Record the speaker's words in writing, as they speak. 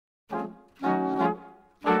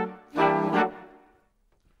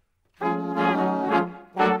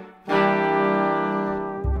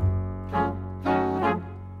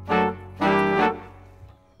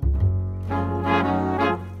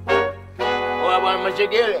bwana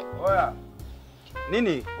Machegele. Oya.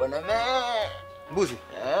 Nini? Bwana Mbuzi.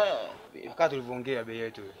 Wakati tulivyoongea bei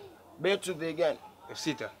yetu. Bei yetu bei gani?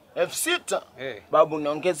 F6. F6? Babu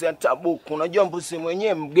naongeza ya tabuku. Unajua mbuzi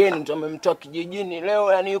mwenyewe mgeni ndo amemtoa kijijini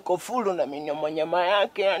leo, yani yuko full na nyama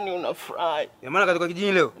yake, yani unafurahi. Ina maana katoka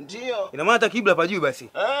kijijini leo? Ndio. Ina maana hata kibla pa juu basi.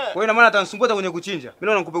 Kwa hiyo ina maana atanisumbua hata kwenye kuchinja. Mimi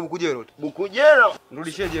naona nikupe buku jero tu. Buku jero?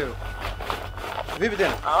 Nirudishie jero. Vipi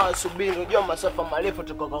tena? Subiri, unajua masafa marefu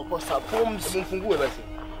tukakosa pumzi. Mfungue basi.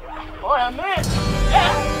 Oya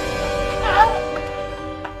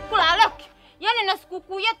Kula laki. Yaani na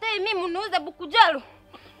sikukuu yote mimi niuze buku jero.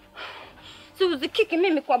 Siuzikiki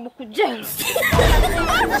mimi kwa buku jero.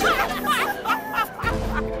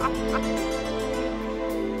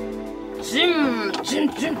 Jim,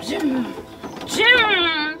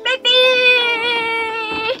 baby!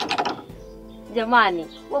 Jamani,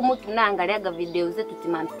 wewe mtu unaangaliaga video zetu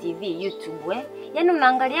Timamu TV YouTube Yaani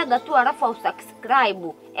unaangaliaga tu alafu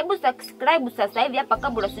usubscribe. Hebu subscribe sasa hivi hapa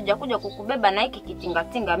kabla sijakuja kukubeba na hiki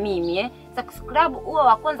kitingatinga mimi Subscribe uwe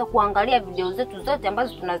wa kwanza kuangalia video zetu zote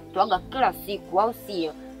ambazo tunazitoaga kila siku, au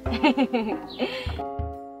sio?